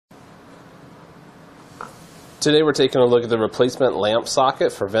Today we're taking a look at the replacement lamp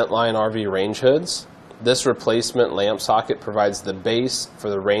socket for Ventline RV range hoods. This replacement lamp socket provides the base for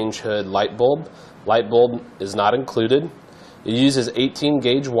the range hood light bulb. Light bulb is not included. It uses 18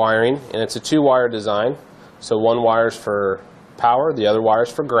 gauge wiring and it's a 2-wire design. So one wire is for power, the other wire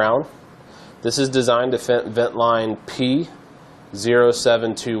is for ground. This is designed to fit Ventline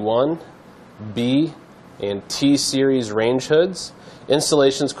P0721, B, and T series range hoods.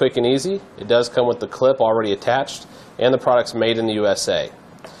 Installation is quick and easy. It does come with the clip already attached, and the product's made in the USA.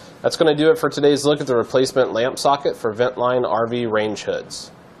 That's going to do it for today's look at the replacement lamp socket for Ventline RV range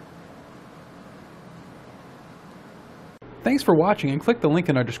hoods. Thanks for watching, and click the link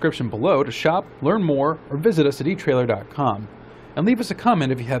in our description below to shop, learn more, or visit us at etrailer.com. And leave us a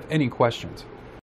comment if you have any questions.